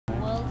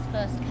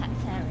first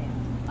cactarium.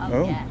 Oh,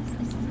 Oh. yes,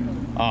 this is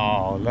cool.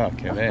 Oh,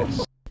 look at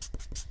this.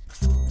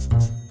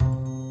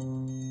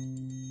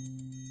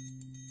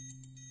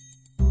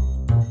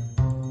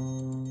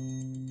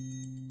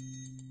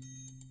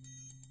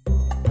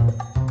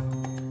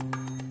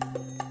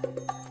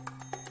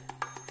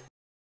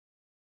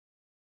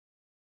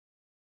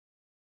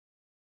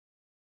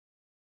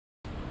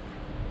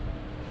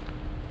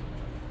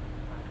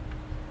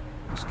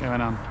 What's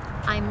going on?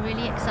 I'm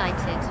really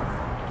excited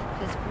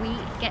because we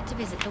get to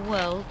visit the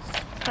world's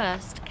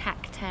first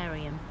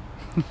cactarium.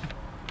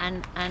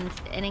 and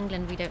in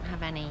England we don't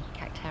have any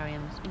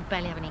cactariums. We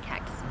barely have any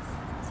cactuses.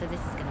 So this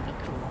is going to be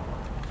cool.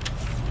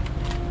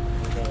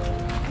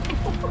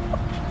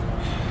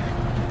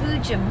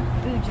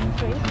 Boojum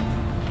tree.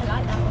 I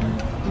like that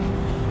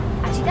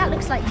one. Actually, that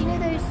looks like, do you know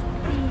those,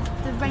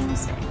 the rain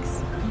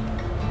sticks?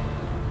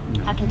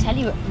 No. I can tell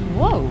you,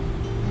 whoa,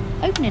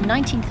 opened in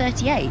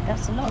 1938.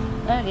 That's a lot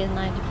earlier than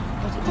I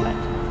was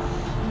expecting.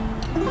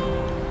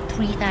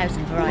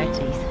 3,000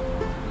 varieties.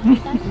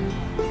 3,000?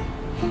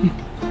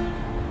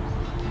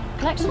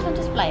 Collections on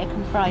display are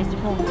comprised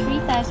of more than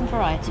 3,000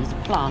 varieties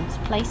of plants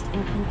placed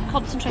in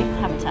concentrated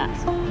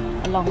habitats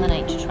along the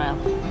nature trail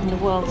in the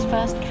world's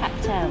first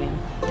cactarium,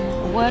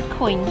 a word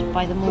coined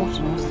by the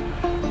Moortens,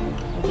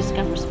 will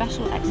discover a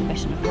special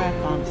exhibition of rare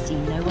plants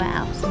seen nowhere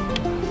else.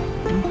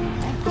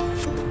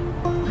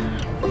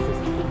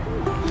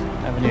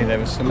 Never knew there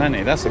was so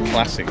many. That's a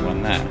classic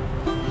one there.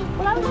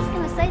 Well, I was just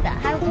going to say that.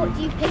 What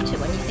do you picture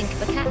when you think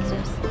of a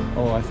cactus?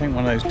 Oh, I think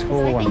one of those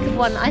tall I ones. think of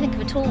one. I think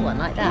of a tall one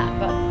like that,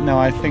 but No,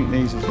 I think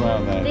these as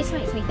well though. this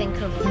makes me think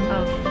of the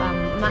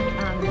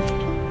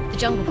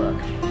Jungle Book.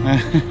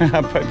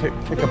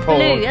 Pick a pole.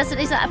 Blue. Is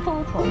that a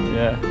pawpaw?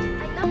 Yeah.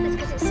 I love this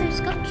because it's so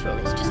sculptural.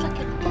 It's just like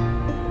a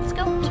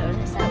sculpture in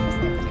itself,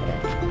 isn't it? Look at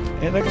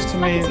it. It looks to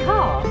me. It's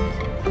carved.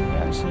 It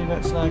actually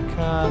looks like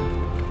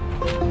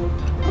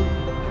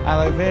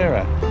aloe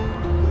vera.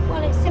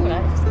 Well, it's similar.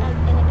 It's in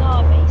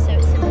agave, so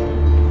it's similar.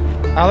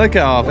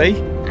 Agave.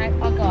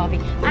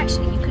 Agave.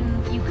 Actually,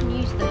 you can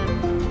use the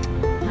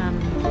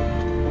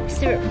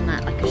syrup from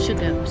that, like a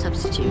sugar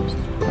substitute.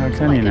 Oh, It's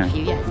can quite you good now? for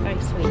you. Yeah, it's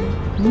very sweet.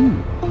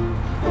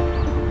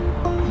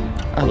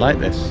 I like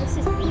this. This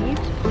is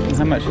beautiful. And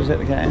how much was it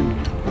to get in?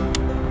 $5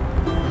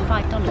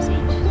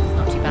 each. It's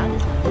not too bad,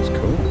 is it? It's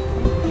cool.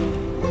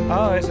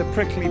 Oh, it's a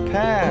prickly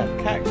pear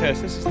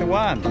cactus. This is the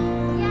one.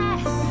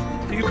 Yes.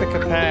 You pick a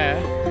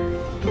pear.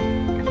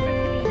 Prickly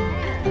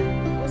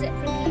pear. Was it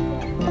prickly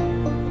pear?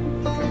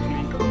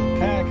 Prickly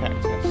pear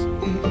cactus.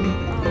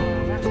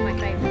 Oh, that's my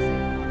favourite.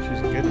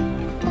 She's good.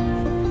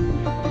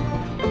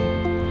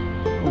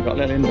 Oh, we've got a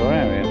little indoor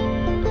area.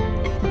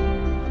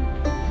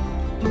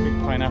 Big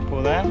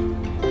pineapple there.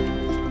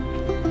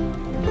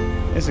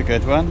 It's a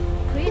good one.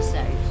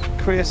 Creosote.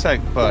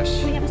 Creosote bush.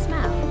 Can we have a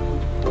smell?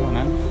 Go on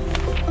then.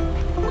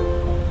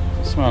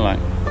 What's it smell like?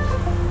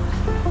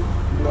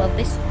 Well,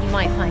 this you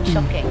might find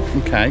shocking.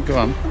 Okay, go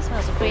on. It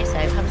smells of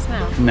creosote. Have a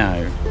smell.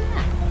 No.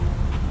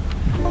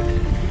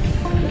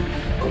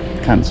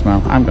 Can't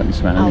smell. I haven't got any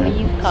smell Oh, anyway.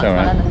 you can't It's smell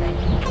alright. anything.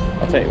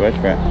 I'll take your word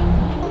for it.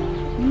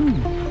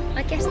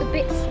 I guess the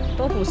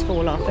bubbles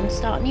fall off and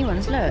start new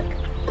ones. Look,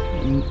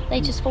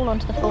 they just fall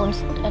onto the floor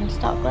and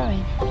start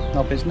growing.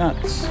 Nobby's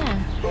nuts.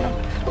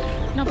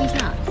 Yeah, Nobby's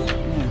nuts.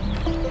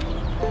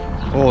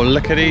 Oh,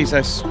 look at these.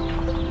 How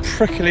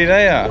prickly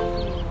they are.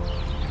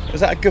 Is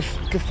that a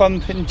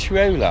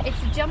Gafunpintuola?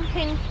 It's a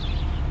jumping.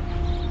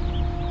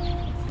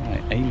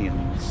 Right,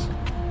 aliens.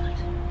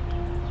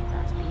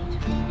 That's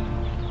beautiful.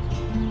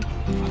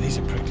 Oh, these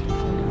are prickly.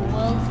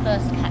 World's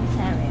first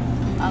cactarium.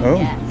 Oh, Oh.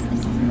 yes, this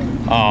is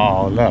cool.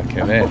 Oh, look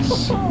at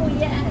this. Oh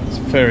yes.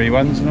 It's furry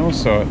ones and all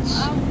sorts.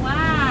 Oh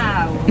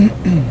wow.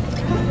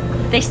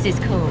 This is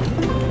cool.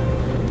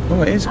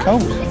 Oh, it is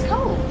cold. It's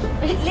cold.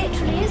 It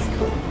literally is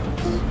cold.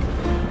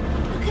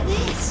 Look at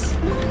this.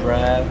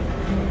 Rare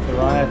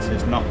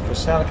varieties, not for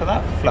sale. Look at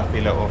that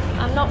fluffy little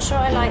I'm not sure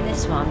I like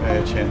this one.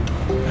 urchin.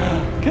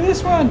 Look at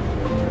this one.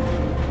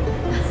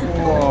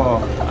 Whoa,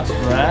 that's Look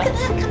rare. at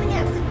that coming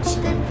out of the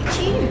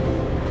tube.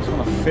 I just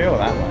want to feel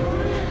that one.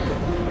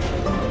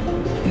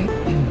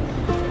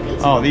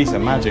 Oh, these are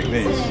magic,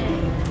 these.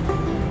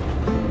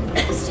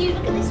 Stu,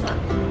 look at this one.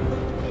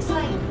 It's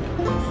like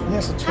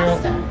Yes, a pasta.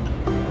 turtle.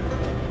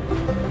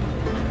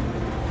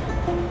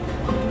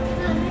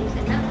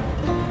 Amazing, that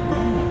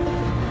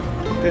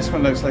This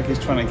one looks like he's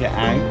trying to get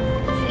out.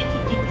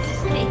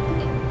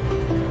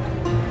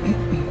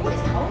 Oh,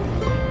 it's cold.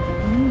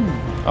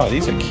 Oh,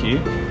 these are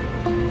cute.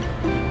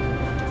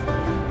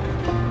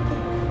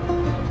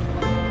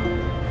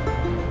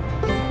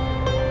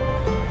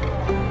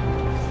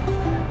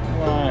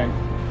 Wow.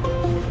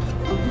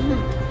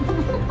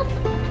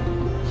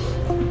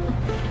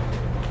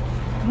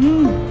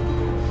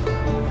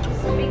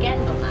 There's a big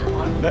end on that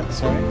one. Look,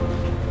 sorry.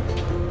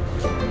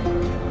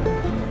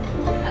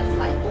 That's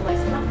like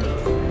almost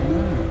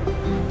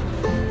fluffy.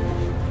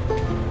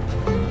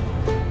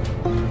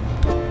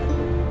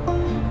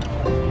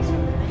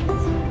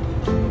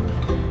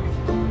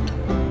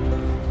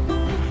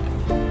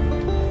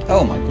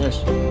 Oh my gosh.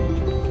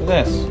 Look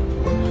at this.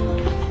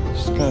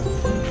 Just go.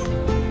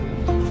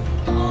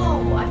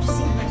 Oh, I've just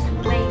seen the most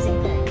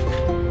amazing thing.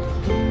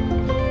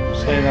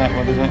 Say that.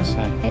 What does that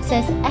say? It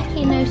says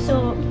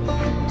Echinosaur.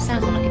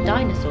 Sounds like a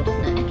dinosaur,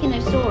 doesn't it?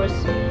 Echinosaurus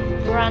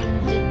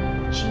brandegii.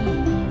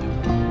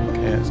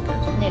 Okay, that's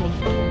good. Nearly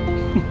full.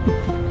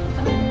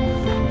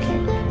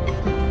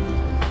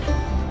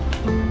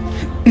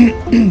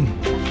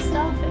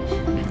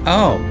 Starfish.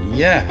 Oh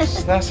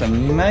yes, that's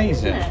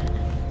amazing. Isn't it?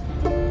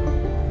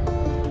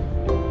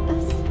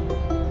 That's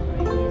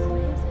really is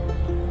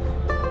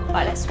amazing.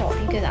 Right, let's swap.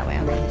 You go that way,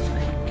 I'll go this way.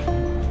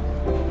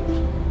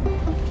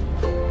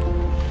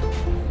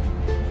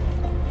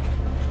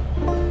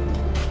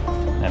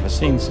 Never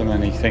seen so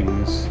many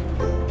things.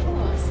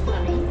 Oh, that's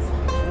funny.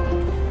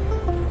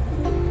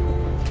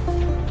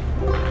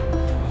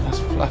 Oh, that's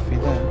fluffy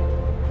there.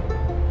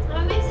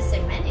 I'm amazed there's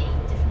so many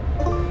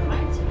different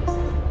varieties.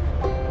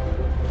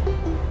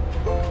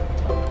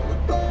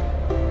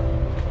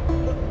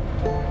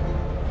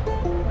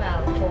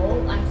 Well,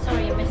 Paul, I'm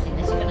sorry you're missing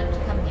this. You're going to have to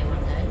come here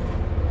one day.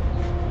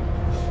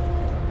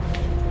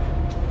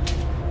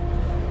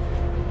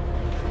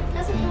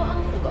 Hasn't your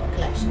uncle got a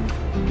collection?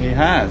 He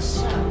has.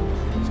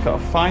 Well, He's got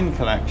a fine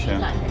collection.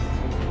 like this.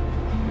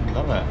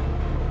 Love it.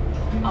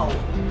 Oh,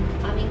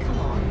 I mean, come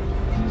on.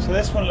 So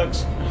this one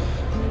looks.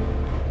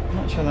 I'm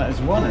not sure that is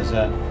one, is it?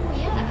 Oh,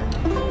 yeah.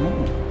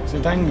 Oh, it's a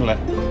dangler.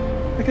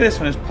 Look at this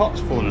one. His pot's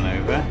fallen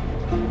over.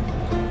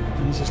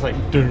 And he's just like.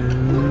 He's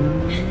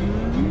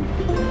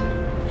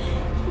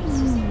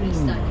just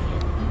freestyling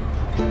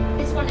it.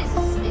 This one is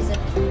a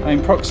I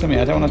mean, proximity.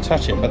 I don't want to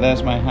touch it, but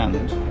there's my hand.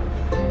 It's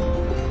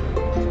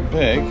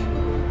big.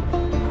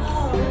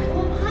 oh, look at the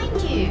one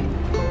behind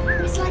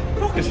you. It's like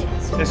rockets.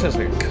 This looks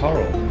like a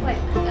coral. Wait,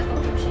 I've got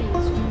to show you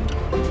this one.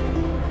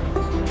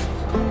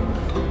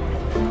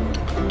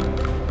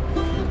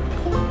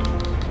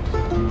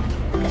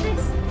 Look at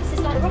this. This is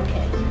like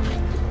rocket.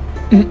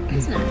 Isn't it?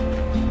 Is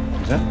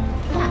that?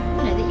 Yeah,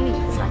 you know that you eat.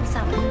 It's like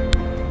salmon.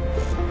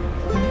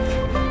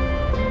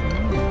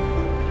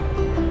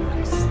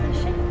 It's the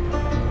shape.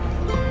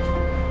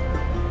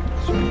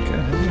 It's very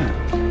good, isn't it?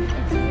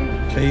 It's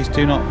really Please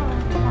do not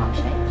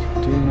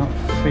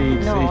heart-shaped. feed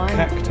the No,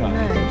 cacti. no,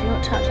 do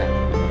not touch that.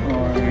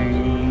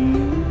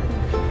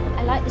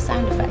 I like the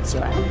sound effects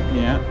you're adding.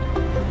 Yeah.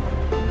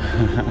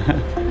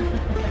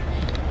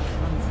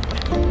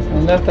 I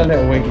love the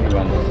little wiggly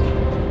ones.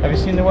 Have you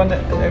seen the one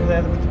that over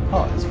there with the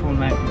pot that's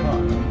fallen out of the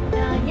pot?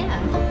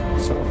 Yeah.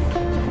 Sort of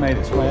made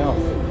its way off.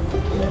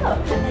 Look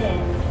at this.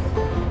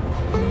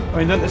 I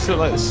mean, doesn't this look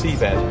like the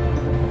seabed?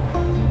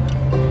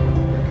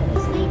 Look at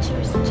this. Nature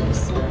is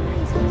just so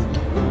amazing, isn't it?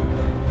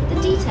 The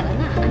detail in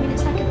that. I mean,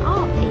 it's like an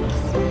art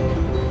piece.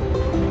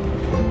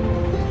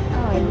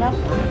 Oh, I love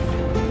that.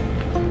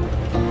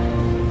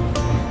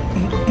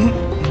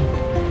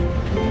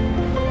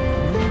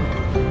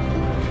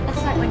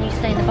 That's like when you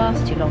stay in the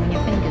bath too long and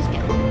your fingers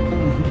get.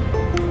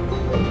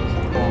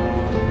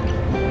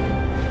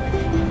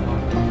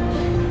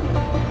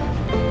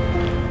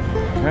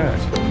 Good.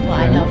 Well,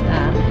 I love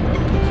that.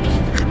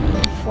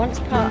 Once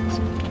part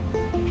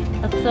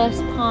of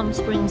First Palm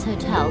Springs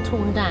Hotel,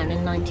 torn down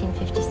in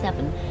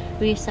 1957,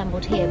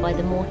 reassembled here by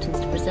the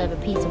Moortens to preserve a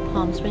piece of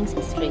Palm Springs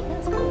history.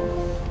 That's cool.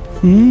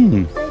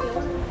 Hmm.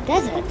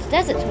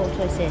 Desert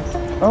tortoises.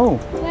 Oh.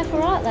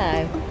 Wherefore art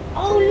thou?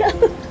 Oh,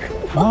 look!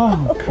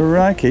 Oh,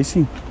 crikey.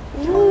 See,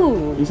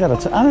 Ooh. he's had a.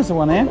 And there's the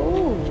one here.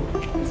 Ooh.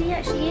 Is he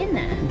actually in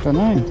there? I don't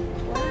know.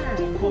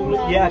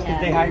 Wow. Yeah, because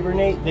they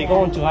hibernate. They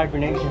go into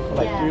hibernation for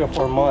like 3 or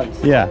 4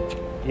 months. Yeah.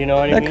 You know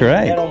what I They're mean?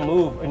 great. They don't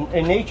move.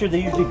 In nature,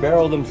 they usually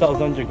burrow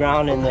themselves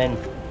underground and then.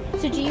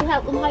 So do you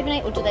help them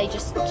hibernate, or do they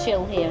just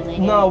chill here and they?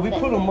 No, we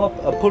put them up,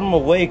 put them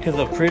away because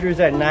of critters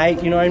at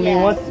night. You know what I mean?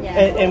 Yeah, Once yeah.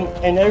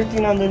 and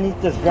everything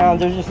underneath this ground,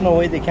 there's just no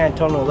way they can't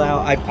tunnel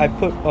out. I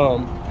put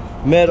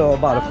metal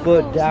about a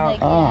foot down.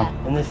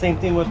 And the same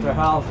thing with their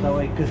house that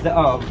way, because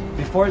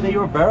before they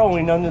were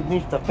burrowing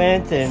underneath the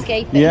fence and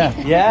escaping. Yeah.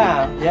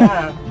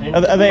 yeah.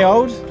 Are they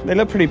old? They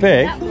look pretty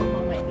big. That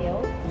one might be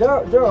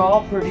old. They're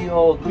all pretty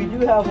old. We do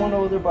have one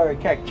over there by our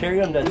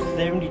cacterium that's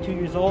 72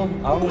 years old.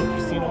 I don't know if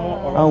you've seen them.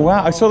 Oh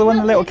wow! I saw the one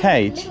in the little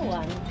cage. Little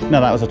one. No,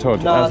 that was a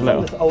tortoise. No, That was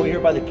little. it's over here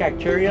by the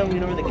cacterium. You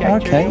know where the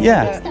cacterium Okay, is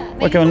yeah. at?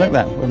 We'll go and look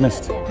there. We've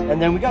missed.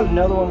 And then we got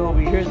another one over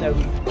here that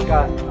we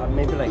got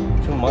maybe like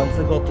 2 months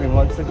ago, 3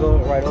 months ago,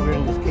 right over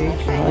in this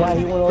cage. Yeah,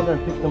 he went over there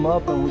and picked them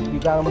up, and we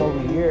got them over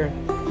here.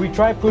 We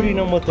tried putting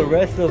them with the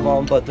rest of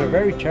them, but they're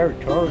very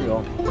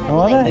territorial. Oh,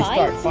 are They they?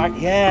 start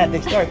fighting. Yeah,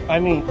 they start. I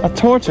mean, A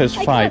tortoise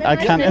fight? I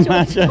can't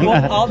imagine.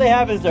 well, all they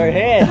have is their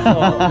head, so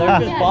they're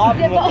just Yeah,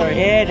 bobbing they're with their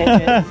head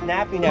and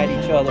snapping at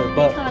each other.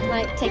 But Can't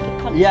like take a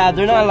punch. yeah,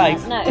 they're not like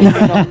No. you know,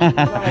 it's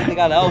not like they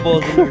got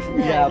elbows in their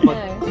yeah, but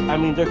no. I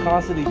mean they're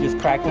constantly just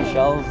cracking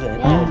shells and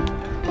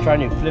Yeah. trying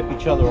to flip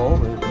each other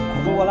over.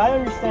 But what I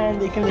understand,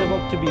 they can live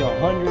up to be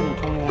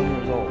 121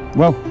 years old.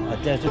 Well, A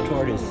desert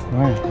tortoise,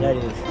 right. that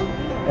is.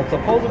 And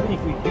supposedly,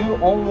 if you do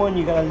own one,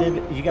 you gotta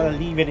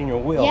leave it in your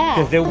will Yeah.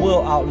 because they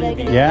will outlive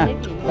you. Yeah.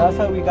 That's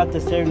how we got the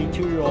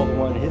 72-year-old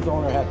one. His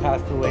owner had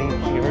passed away,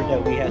 and she heard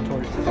that we had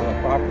tortoises on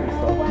our property,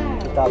 so Wow.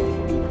 thought this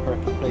would be the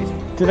perfect place.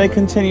 Do they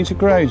continue to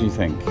grow, do you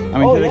think? I mean,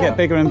 Oh, do they yeah. get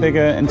bigger and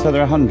bigger until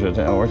they're 100?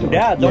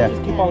 Yeah, they'll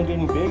just keep on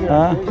getting bigger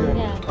and bigger.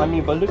 Yeah. I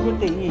mean, but look what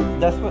they eat.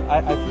 That's what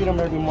I feed them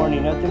every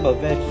morning. Nothing but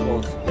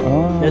vegetables.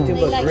 Oh. Nothing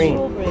They but like green.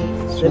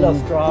 strawberries. They love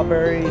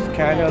strawberries,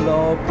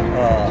 cantaloupe,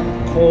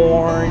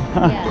 corn,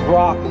 Yeah.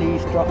 broccoli.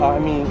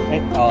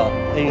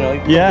 You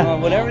know, Yeah.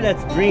 whatever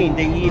that's green,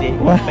 they eat it.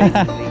 Wow.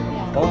 Basically,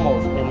 Yeah.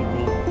 almost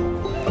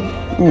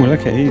anything. Ooh,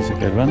 look at he's a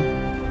good one.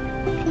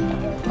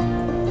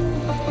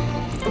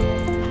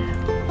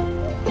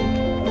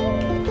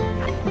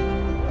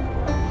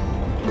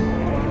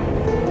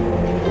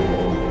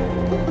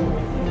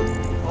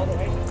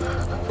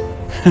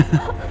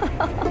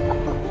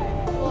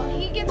 Well,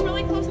 he gets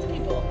really close to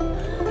people.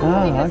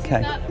 Ah, Because okay.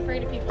 he's not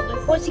afraid of people.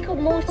 This What's he called?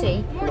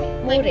 Morty? Morty.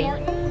 Morty.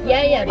 Like Moorten.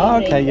 Yeah, yeah. Oh,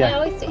 Morty. okay, yeah.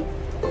 I see.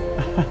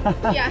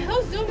 Yeah,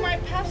 he'll zoom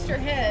right past your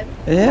head.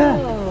 Yeah.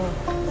 Oh,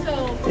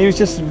 So He was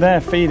just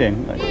there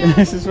feeding. Like, Yeah.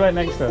 this is right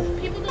next to us.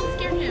 people don't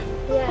scare him.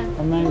 yeah.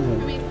 I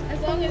Amazing. mean, as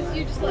long as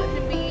you just let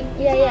him be.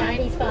 Yeah, yeah, fine.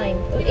 he's fine.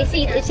 He Is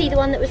he, doesn't is he the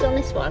one that was on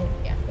this one?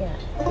 Yeah.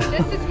 Yeah.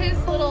 This is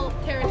his little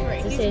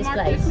territory. This is He's his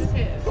marked place. this is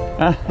his.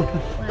 Wow.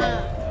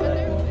 But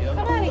they're,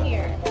 come out of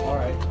here. All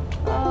right.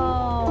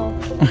 Oh.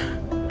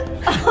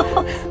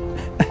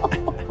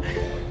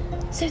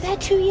 So they're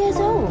 2 years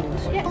old?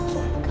 Yes.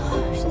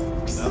 Gosh,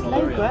 that's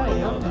slow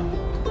growing, aren't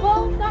they?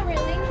 Well, not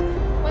really.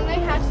 When they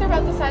hatch, they're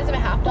about the size of a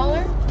 $50.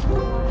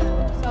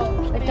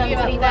 So They've maybe done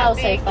about pretty that well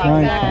so big. far.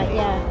 Right. Exactly.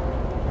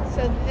 Yeah,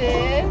 So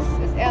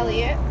this is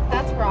Elliot.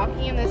 That's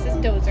Rocky, and this is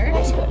Dozer.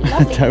 yeah. She's got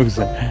lovely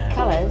Dozer.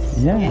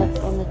 colours Yeah.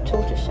 on the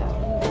tortoise shell.